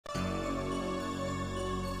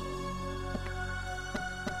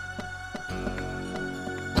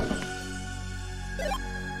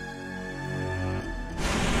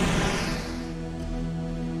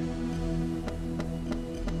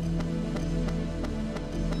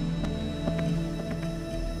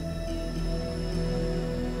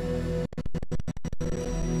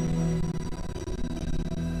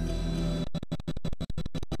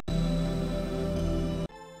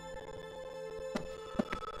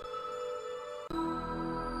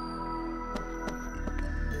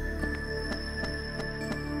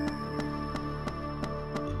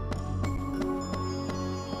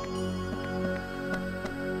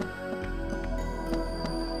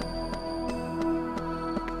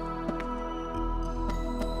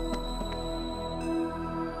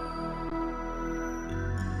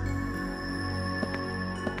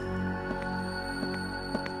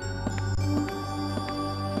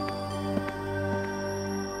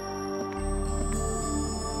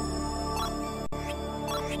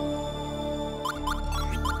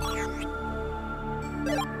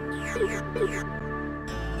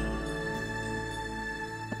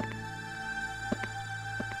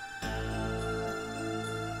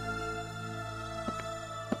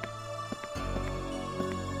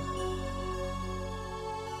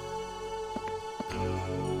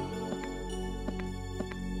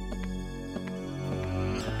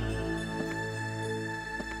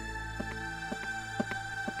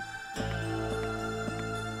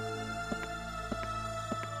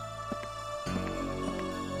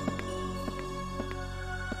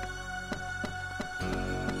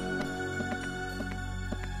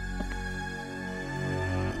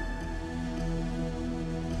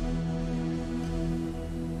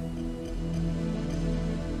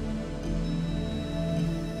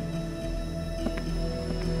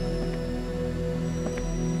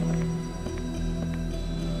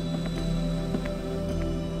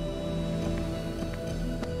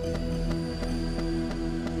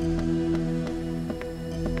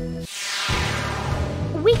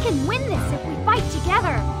We can win this if we fight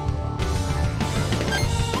together!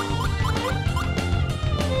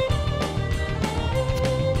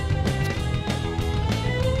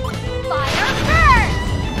 Fire first!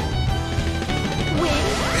 Wind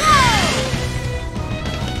blows!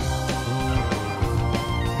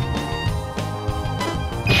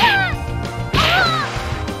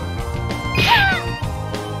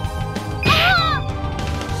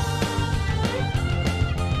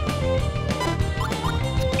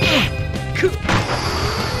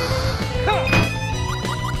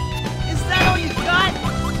 Is that all you got?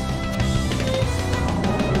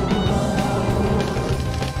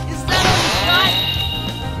 Is that all you got?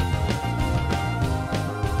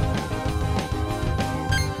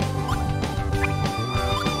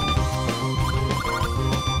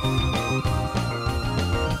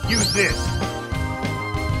 Use this.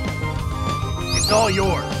 It's all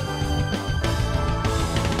yours.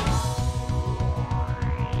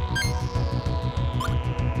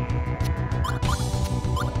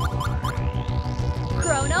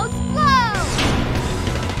 Chronos flow!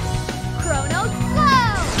 Chronos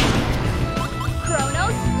flow!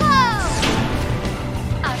 Chronos flow!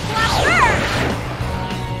 A clap burst!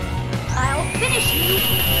 I'll finish you!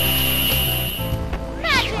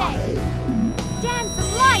 Magic! Dance of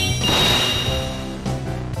light!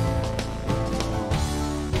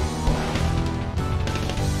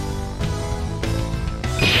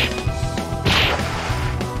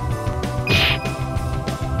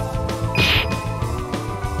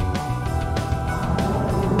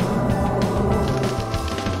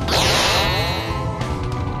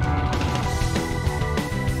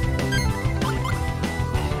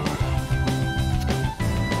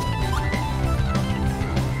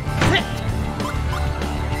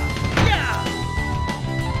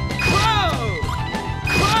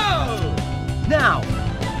 Now!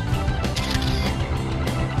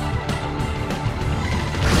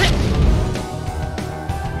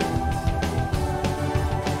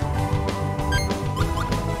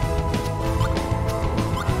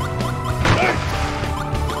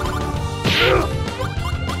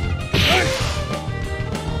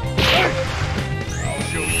 I'll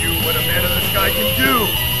show you what a man of the sky can do.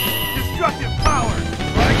 Destructive power.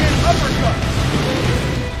 Dragon uppercut.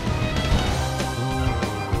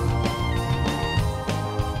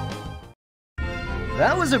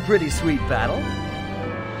 That was a pretty sweet battle.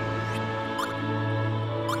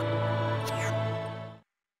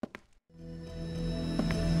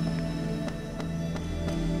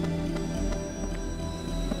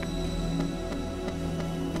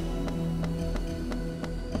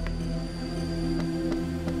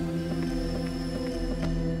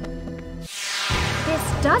 This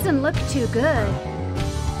doesn't look too good.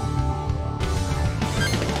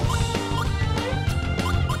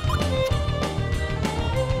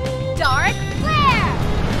 Dark flare!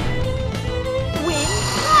 Wind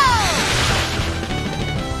blow!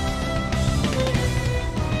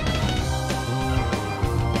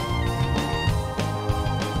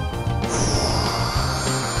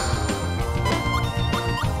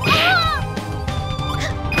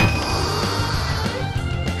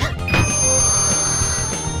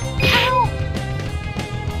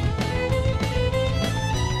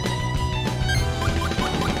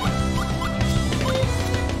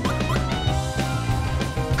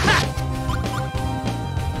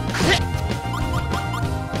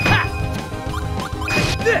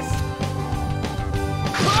 This!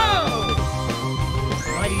 Whoa!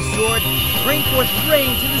 Mighty sword, bring forth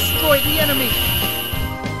rain to destroy the enemy!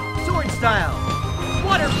 Sword style!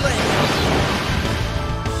 Water flame!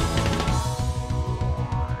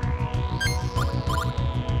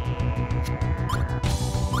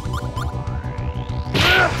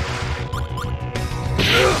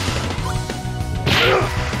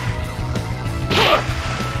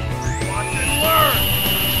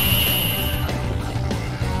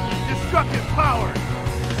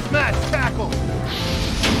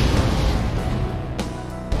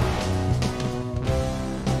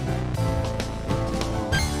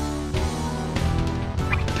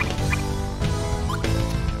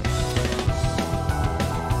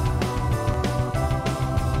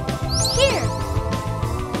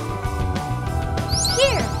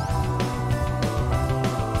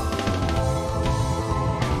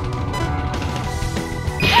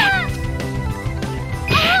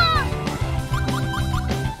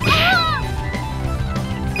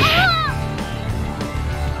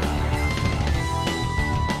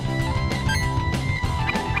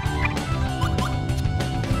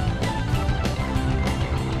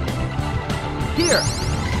 Here!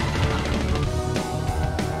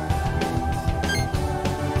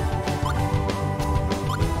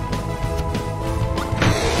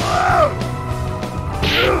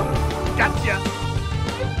 Gotcha!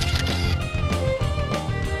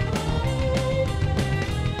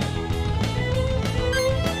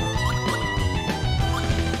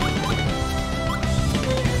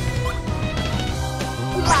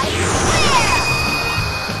 Light clear!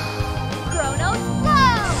 Chronos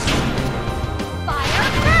flow! Fire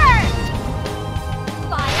burst!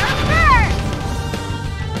 Fire burst!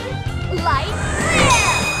 Light clear!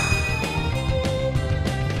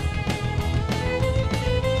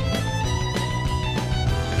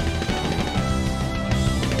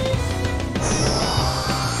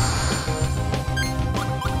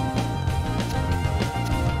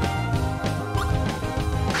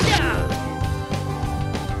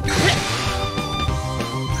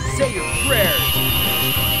 Say your prayers!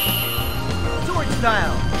 Sword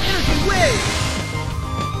style! Energy wave!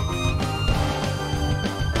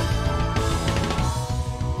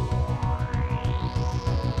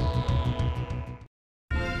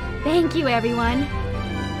 Thank you, everyone.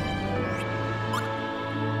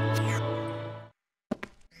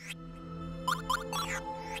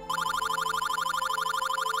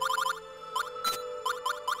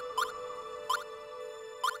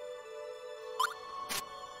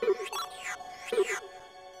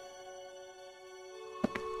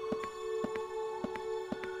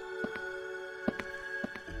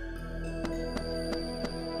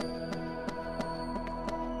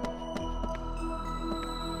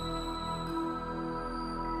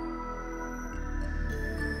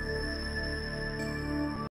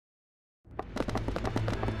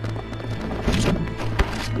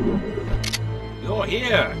 You're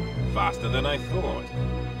here! Faster than I thought.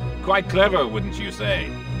 Quite clever, wouldn't you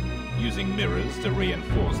say? Using mirrors to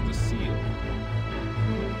reinforce the seal.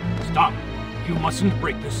 Stop! You mustn't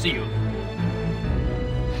break the seal.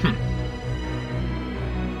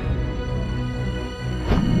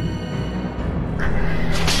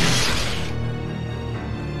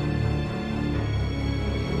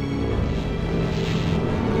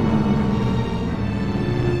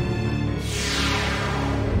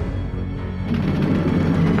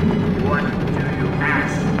 What do you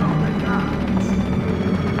ask of the gods?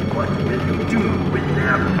 What will you do with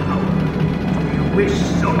their power? Do you wish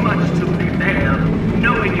so much to prevail,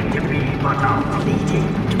 knowing it to be but a fleeting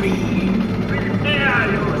dream? Prepare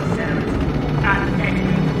yourself, pathetic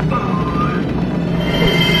fool!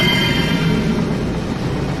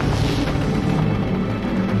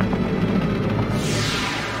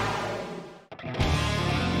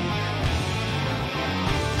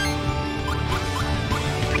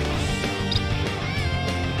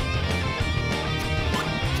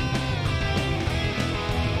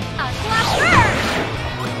 Aqua burst!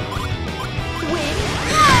 Wind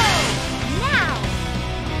blow! Now!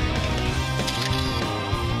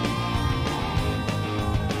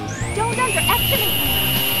 Don't underestimate me!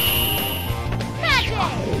 Magic!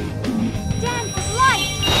 Dance of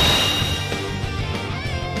light!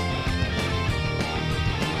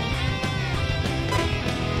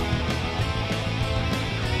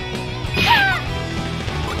 Ah!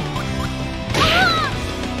 Ah!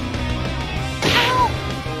 Ow!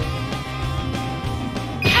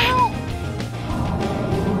 Ow!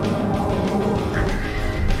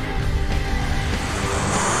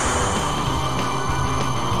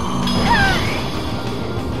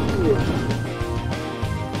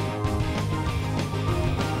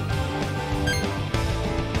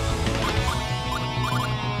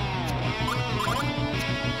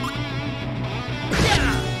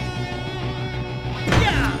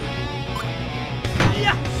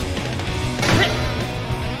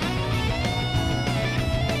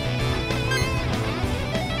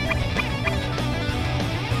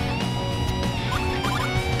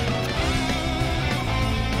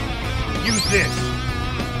 Use this.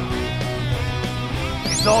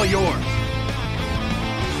 It's all yours.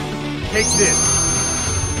 Take this.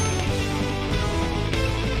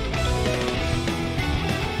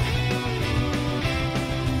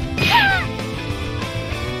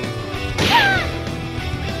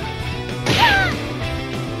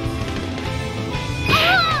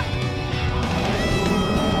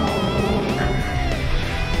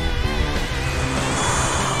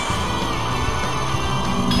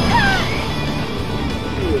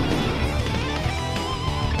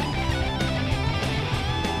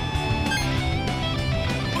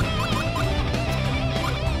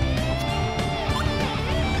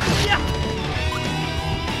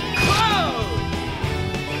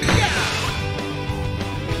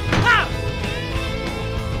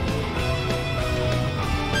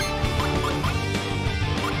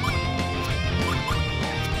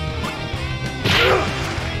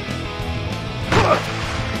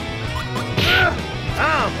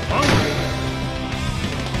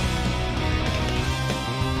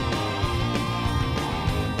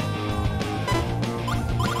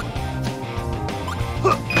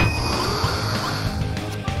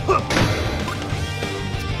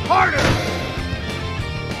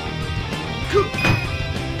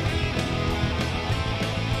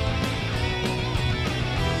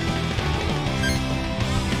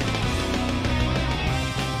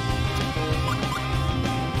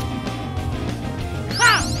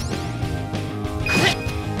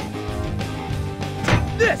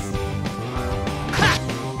 this! Ha!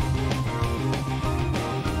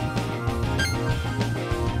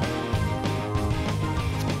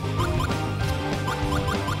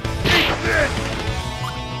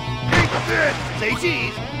 Take this! Say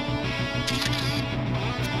cheese!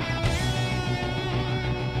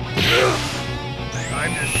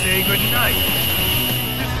 Time to say goodnight!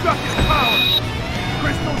 Destructive power!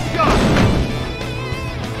 Crystal shock!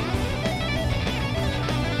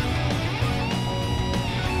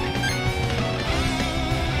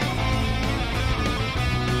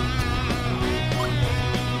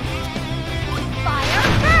 Fire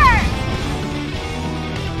burst!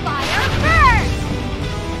 Fire burst!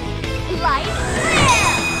 Light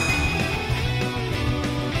flare!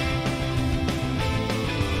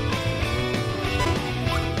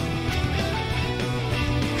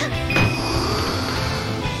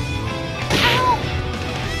 Ow!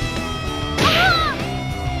 Ah!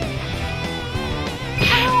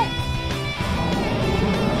 Ow!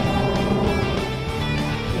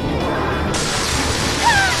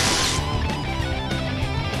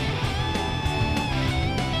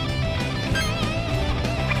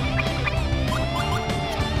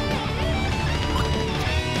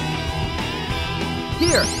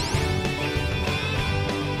 Here!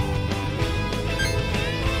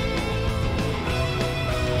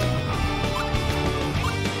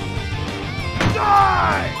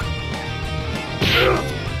 Die!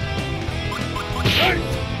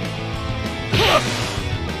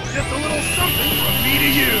 Just a little something from me to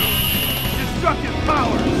you. Destructive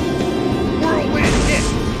power. Whirlwind hit.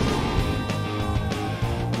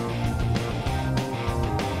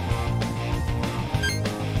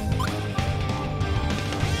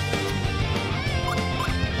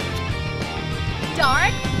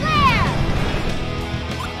 Dark flare!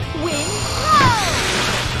 Wind blow!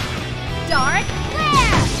 Dark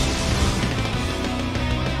flare!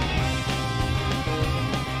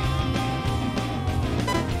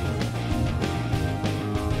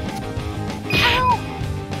 Ow!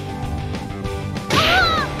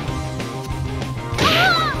 Ah!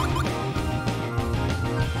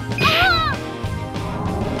 Ah!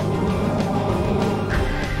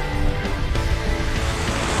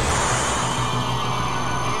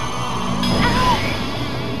 Ah!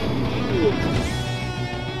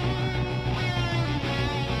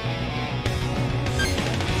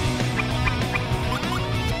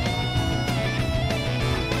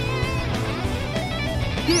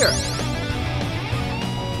 Here!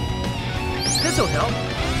 This'll help.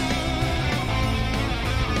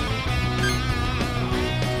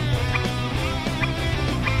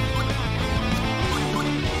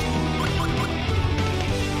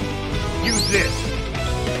 Use this.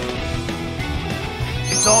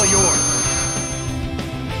 It's all yours.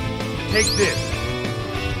 Take this.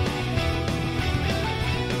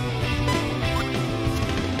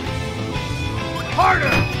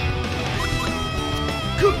 Harder!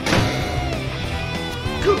 Coop!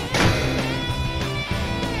 Coop!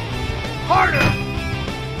 Harder!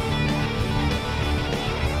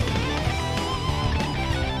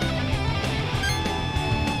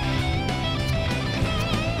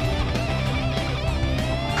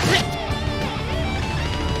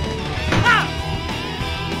 Ah!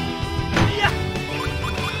 Yeah!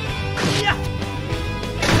 Yeah!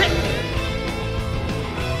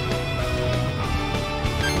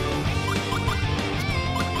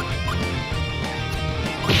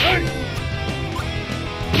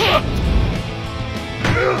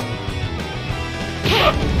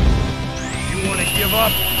 You want to give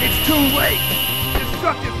up? It's too late!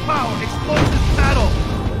 Destructive power, explosive battle!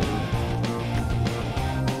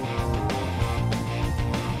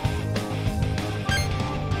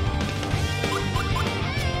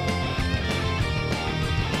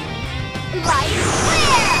 Light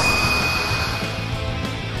flare!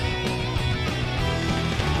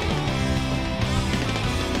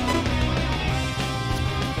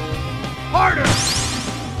 Harder!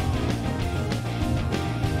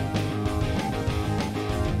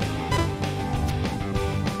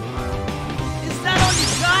 Is that all you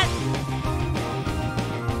got?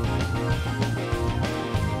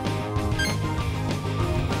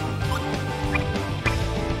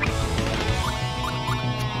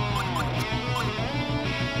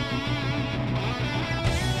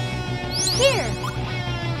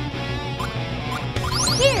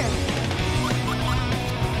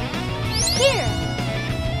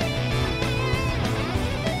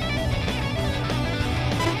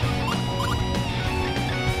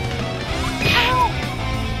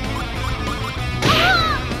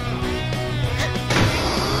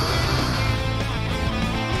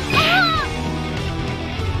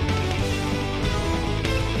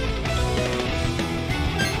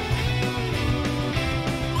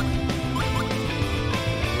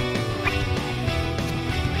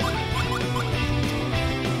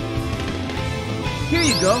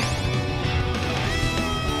 go.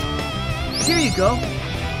 Here you go.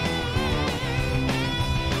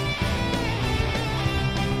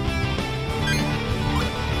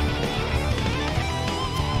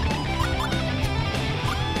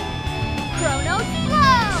 Chronos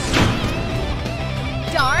flow!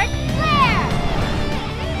 Dark flare!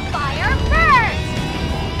 Fire burst!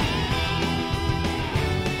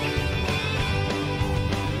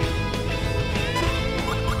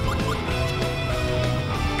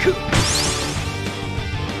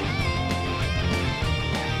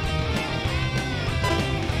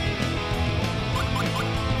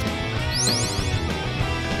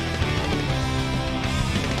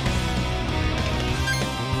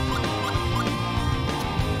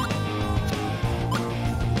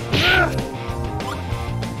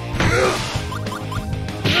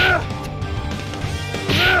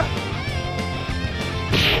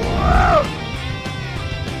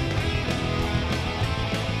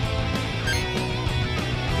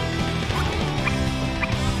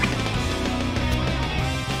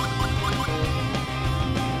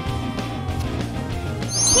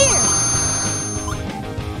 Here!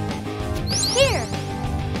 Here!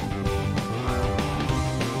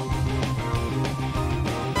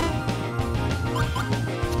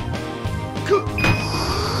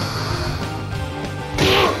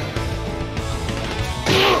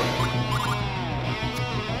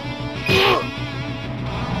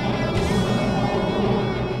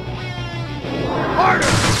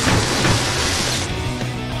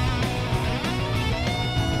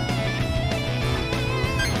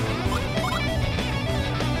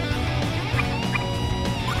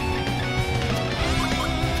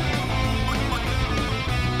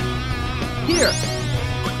 Here!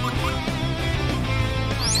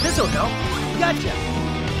 This'll help. Gotcha!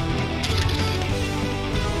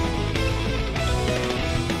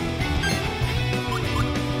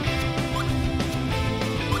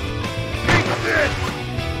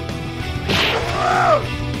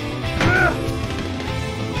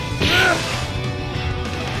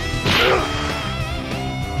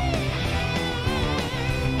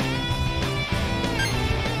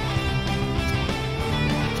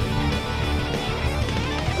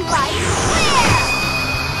 Light flare!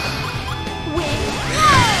 Wind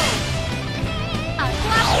blow!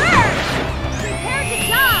 Unclock burst! Prepare to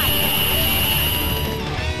die!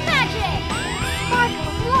 Magic! Sparkle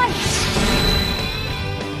of light!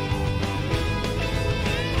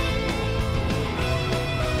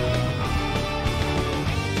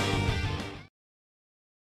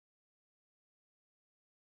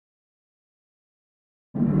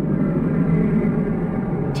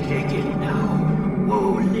 Take it now,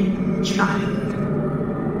 woe-laden child.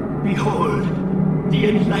 Behold, the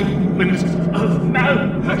enlightenment of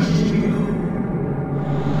Malhashio.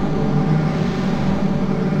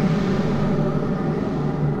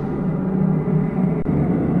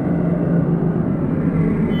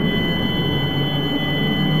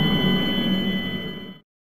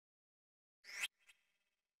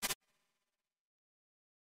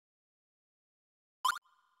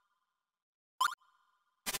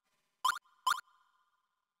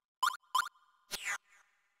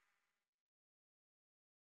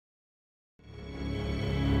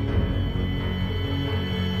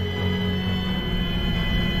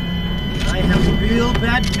 I have a real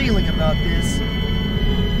bad feeling about this.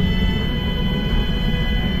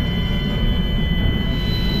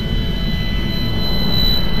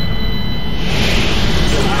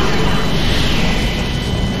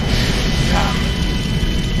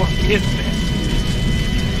 What is this?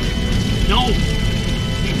 No!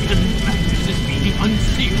 The hidden madness is being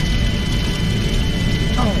unsealed.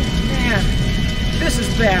 Oh man, this is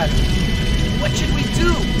bad. What should we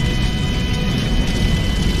do?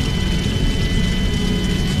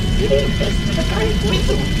 Leave this to the kind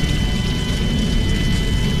mizuti.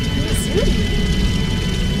 Mizuti?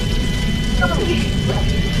 Oh, he's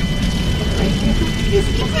right. The great mizuti is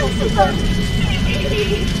invincible.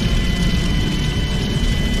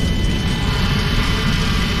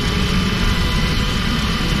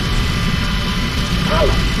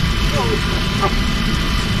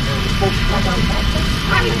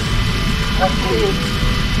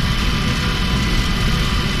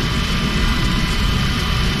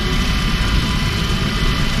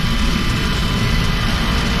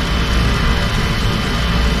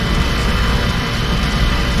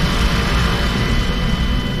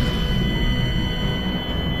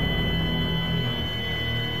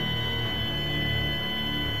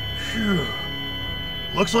 Phew.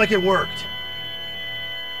 Looks like it worked.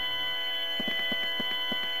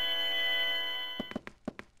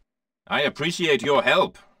 I appreciate your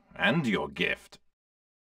help and your gift.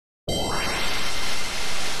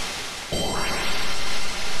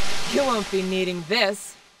 won't be needing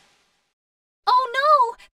this. Oh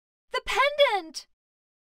no! The pendant!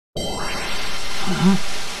 Huh?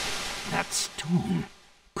 That stone.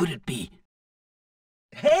 Could it be?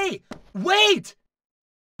 Hey! Wait!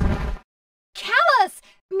 Callus!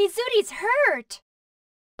 Mizuti's hurt!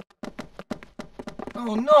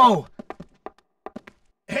 Oh no!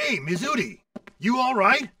 Hey, Mizuti! You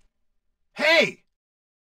alright? Hey!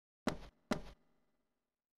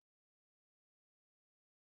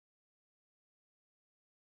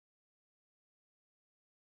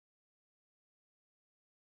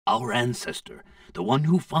 Our ancestor, the one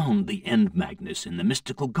who found the End Magnus in the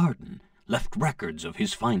mystical garden, left records of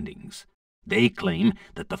his findings. They claim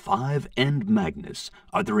that the 5 End Magnus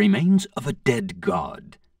are the remains of a dead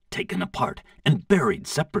god, taken apart and buried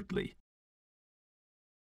separately.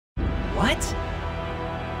 What?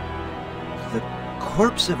 The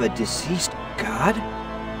corpse of a deceased god?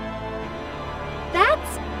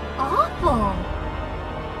 That's awful!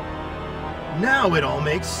 Now it all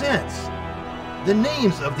makes sense. The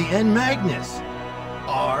names of the End Magnus.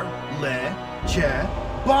 Ar, Le, Che,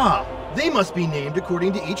 Ba. They must be named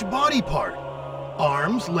according to each body part.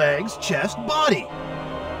 Arms, legs, chest, body.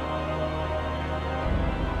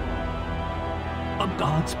 A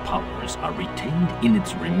god's powers are retained in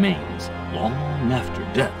its remains long after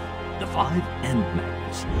death. The 5 End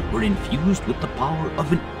Magnus were infused with the power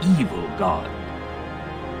of an evil god.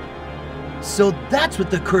 So that's what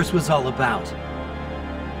the curse was all about.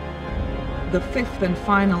 The 5th and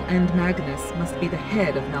final End Magnus must be the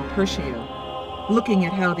head of Malpertio. Looking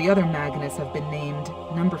at how the other Magnus have been named,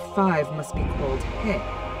 number 5 must be called He.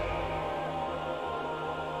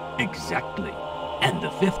 Exactly. And the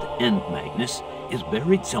 5th End Magnus is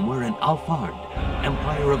buried somewhere in Alfard,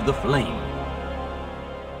 Empire of the Flame.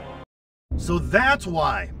 So that's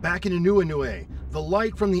why, back in Anuenue, the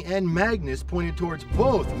light from the End Magnus pointed towards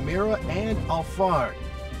both Mira and Alfard.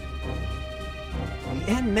 The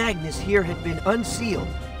End Magnus here had been unsealed,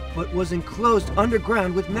 but was enclosed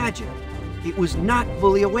underground with magic. It was not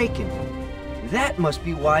fully awakened. That must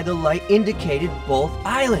be why the light indicated both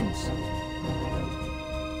islands.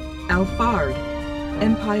 Alfard,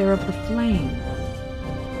 Empire of the Flame.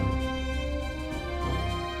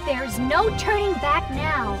 There's no turning back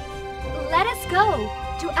now. Let us go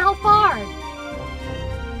to Alfard.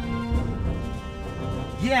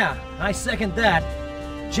 Yeah, I second that.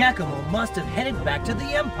 Giacomo must have headed back to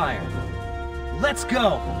the Empire. Let's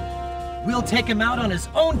go. We'll take him out on his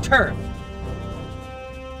own turf.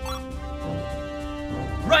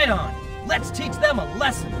 Right on. Let's teach them a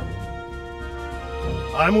lesson.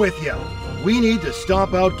 I'm with you. We need to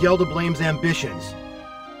stomp out Geldablame's ambitions.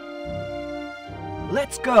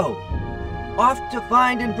 Let's go. Off to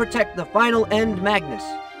find and protect the final End Magnus.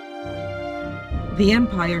 The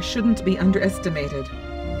Empire shouldn't be underestimated.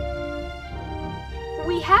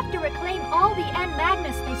 We have to reclaim all the End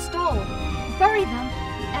Magnus they stole, bury them,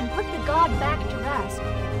 and put the god back to rest.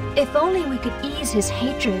 If only we could ease his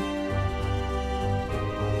hatred.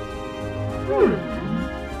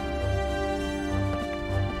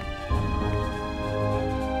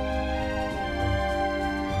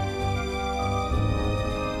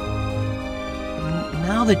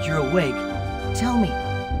 Now that you're awake, tell me,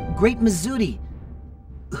 Great Mizuti,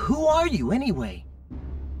 who are you anyway?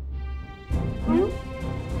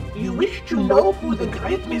 You wish to know who the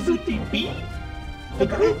Great Mizuti be? The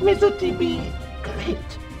Great Mizuti be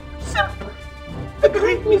great. Simple. The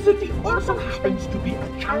Great Mizuti also happens to be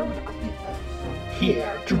a child of the earth,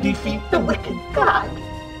 here to defeat the wicked god.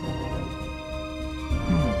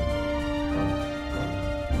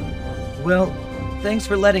 Well, thanks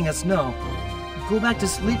for letting us know. Go back to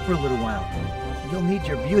sleep for a little while. You'll need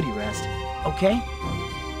your beauty rest, okay?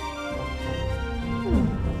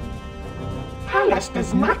 Callus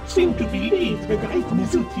does not seem to believe the Great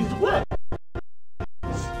Mizuti's words.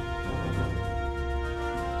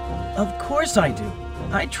 Of course I do.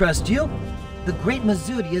 I trust you. The Great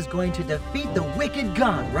Mizuti is going to defeat the wicked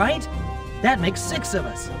god, right? That makes 6 of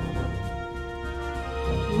us.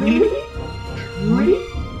 Really? Truly?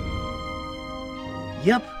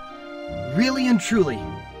 Yep. Really and truly.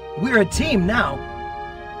 We're a team now.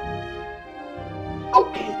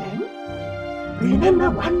 Okay then. Remember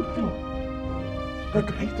one thing. The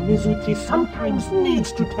Great Mizuti sometimes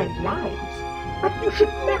needs to tell lies, but you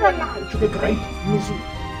should never lie to the Great Mizuti.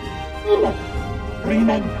 Never.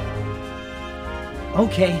 Remember.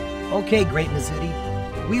 Okay, Great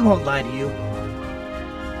Mizuti. We won't lie to you.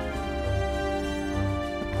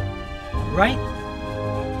 Right?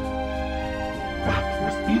 That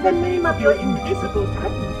must be the name of your invisible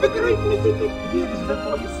friend. The Great Mizuti gives the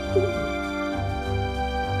voice to.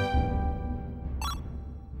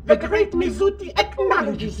 The great mizuti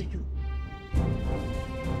acknowledges you.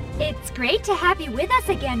 It's great to have you with us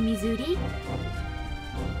again, Mizuti.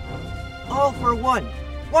 All for one.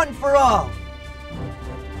 One for all.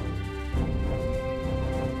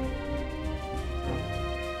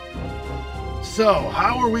 So,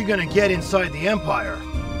 how are we gonna get inside the Empire?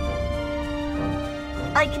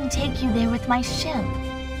 I can take you there with my ship.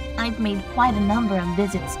 I've made quite a number of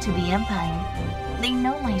visits to the Empire. They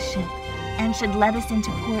know my ship, and should let us into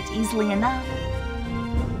port easily enough.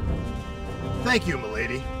 Thank you,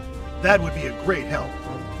 milady. That would be a great help.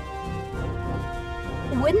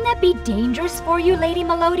 Wouldn't that be dangerous for you, Lady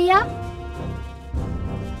Melodia?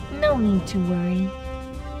 No need to worry.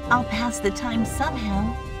 I'll pass the time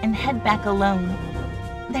somehow and head back alone.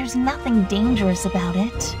 There's nothing dangerous about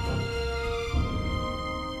it.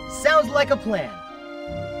 Sounds like a plan.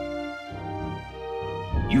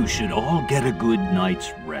 You should all get a good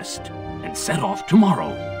night's rest and set off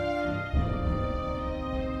tomorrow.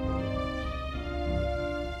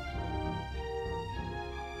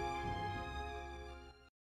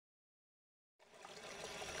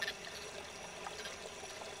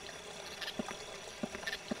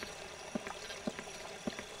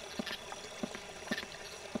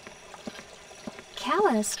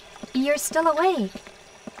 Callus, you're still awake.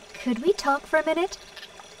 Could we talk for a minute?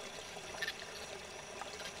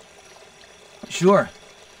 Sure.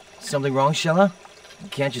 Something wrong, Shella?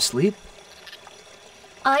 Can't you sleep?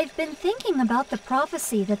 I've been thinking about the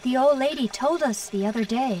prophecy that the old lady told us the other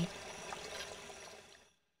day.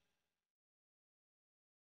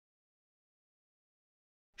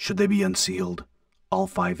 Should they be unsealed, all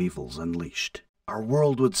five evils unleashed, our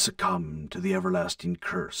world would succumb to the everlasting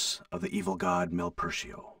curse of the evil god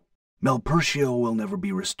Melpertio. Melpertio will never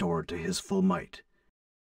be restored to his full might,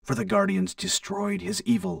 for the Guardians destroyed his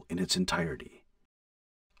evil in its entirety.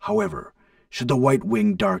 However, should the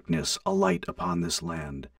white-winged darkness alight upon this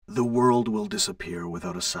land, the world will disappear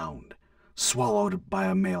without a sound, swallowed by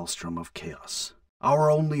a maelstrom of chaos. Our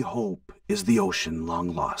only hope is the ocean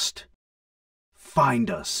long lost. Find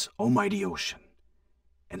us, O mighty ocean,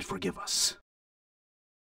 and forgive us.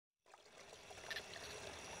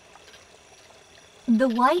 The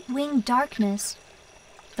white-winged darkness,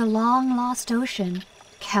 the long-lost ocean.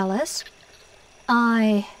 Callus?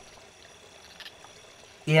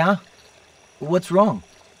 Yeah? What's wrong?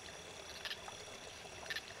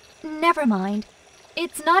 Never mind.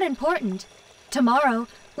 It's not important. Tomorrow,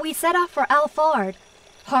 we set off for Alfard,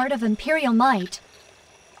 heart of Imperial might.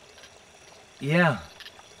 Yeah.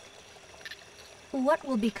 What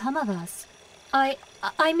will become of us? I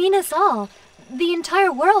mean us all. The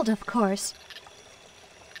entire world, of course.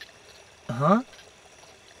 Huh?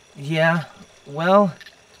 Yeah, well,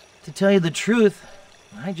 to tell you the truth,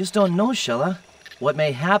 I just don't know, Shella. What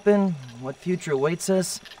may happen, what future awaits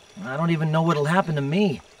us, I don't even know what'll happen to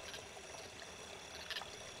me.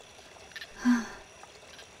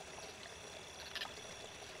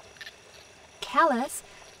 Callus,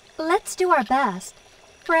 let's do our best.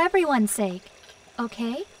 For everyone's sake.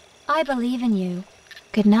 Okay? I believe in you.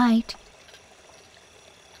 Good night.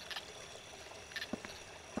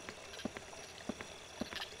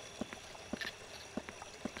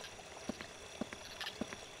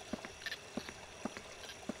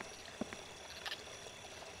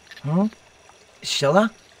 Huh?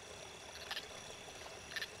 Shella?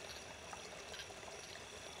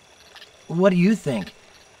 What do you think?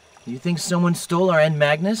 You think someone stole our End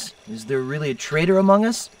Magnus? Is there really a traitor among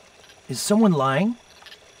us? Is someone lying?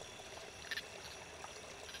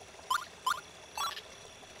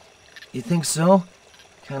 You think so?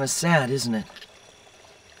 Kinda sad, isn't it?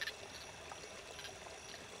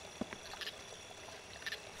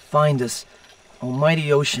 Find us,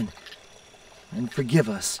 almighty ocean, and forgive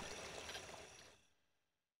us.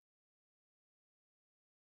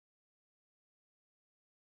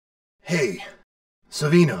 Hey,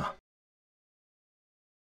 Savina.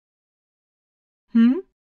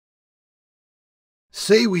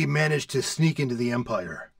 Say we managed to sneak into the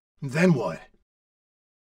Empire. Then what?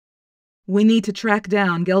 We need to track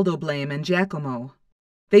down Geldoblame and Giacomo.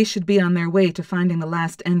 They should be on their way to finding the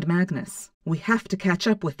last End Magnus. We have to catch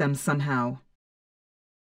up with them somehow.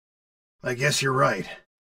 I guess you're right.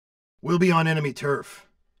 We'll be on enemy turf.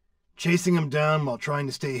 Chasing them down while trying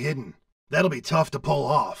to stay hidden. That'll be tough to pull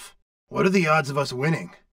off. What are the odds of us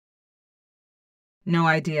winning? No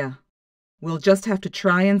idea. We'll just have to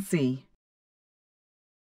try and see.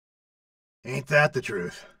 Ain't that the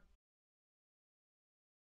truth?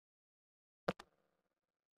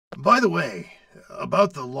 By the way,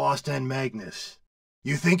 about the lost End Magnus,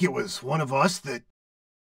 you think it was one of us that...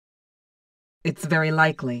 It's very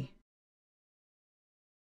likely.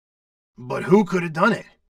 But who could have done it?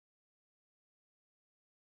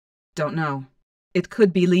 Don't know. It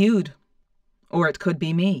could be Liud. Or it could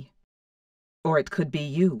be me. Or it could be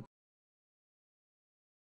you.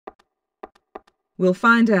 We'll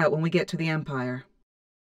find out when we get to the Empire.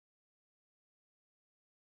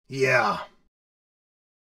 Yeah.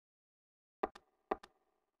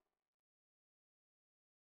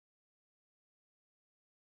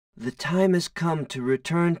 The time has come to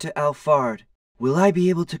return to Alfard. Will I be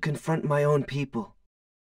able to confront my own people?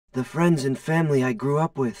 The friends and family I grew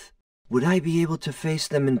up with? Would I be able to face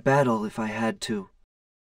them in battle if I had to?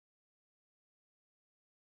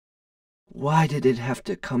 Why did it have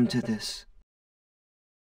to come to this?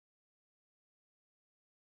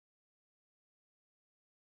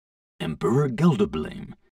 Emperor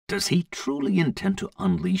Gelderblame, does he truly intend to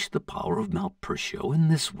unleash the power of Malpertio in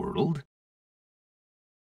this world?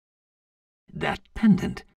 That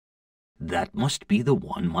pendant, that must be the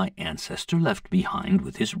one my ancestor left behind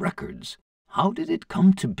with his records. How did it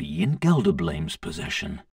come to be in Gelderblame's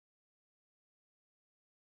possession?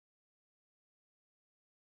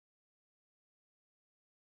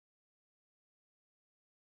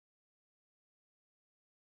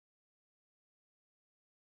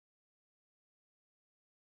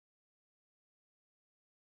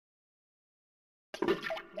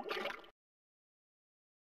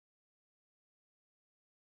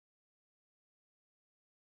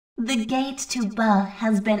 The gate to Ba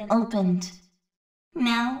has been opened.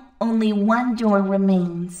 Now only one door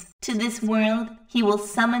remains. To this world he will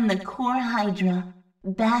summon the core Hydra,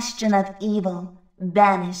 bastion of evil,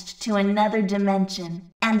 banished to another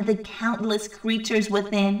dimension, and the countless creatures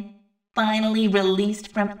within, finally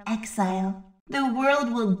released from exile. The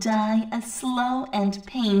world will die a slow and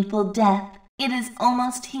painful death. It is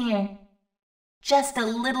almost here. Just a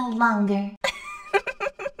little longer.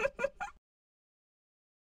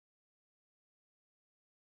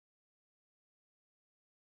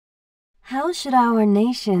 How should our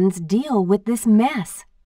nations deal with this mess?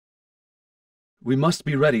 We must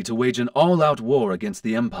be ready to wage an all-out war against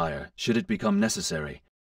the Empire, should it become necessary.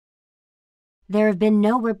 There have been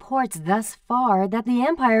no reports thus far that the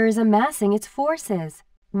Empire is amassing its forces.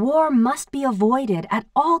 War must be avoided at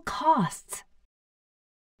all costs.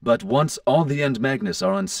 But once all the End Magnus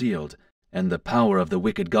are unsealed, and the power of the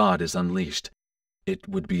wicked god is unleashed, it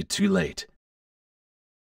would be too late.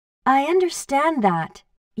 I understand that.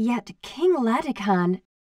 Yet King Latican...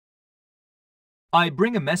 I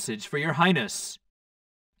bring a message for your highness.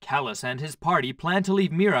 Callus and his party plan to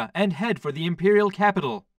leave Mira and head for the imperial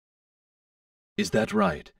capital. Is that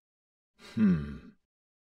right?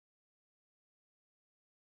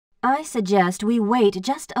 I suggest we wait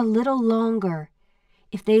just a little longer.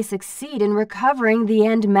 If they succeed in recovering the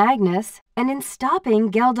End Magnus and in stopping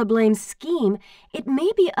Geldablame's scheme, it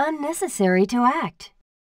may be unnecessary to act.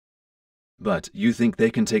 But you think they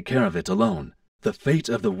can take care of it alone? The fate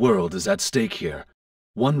of the world is at stake here.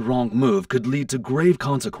 One wrong move could lead to grave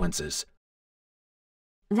consequences.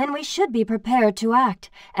 Then we should be prepared to act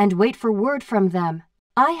and wait for word from them.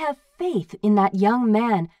 I have faith in that young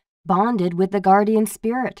man, bonded with the guardian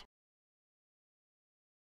spirit.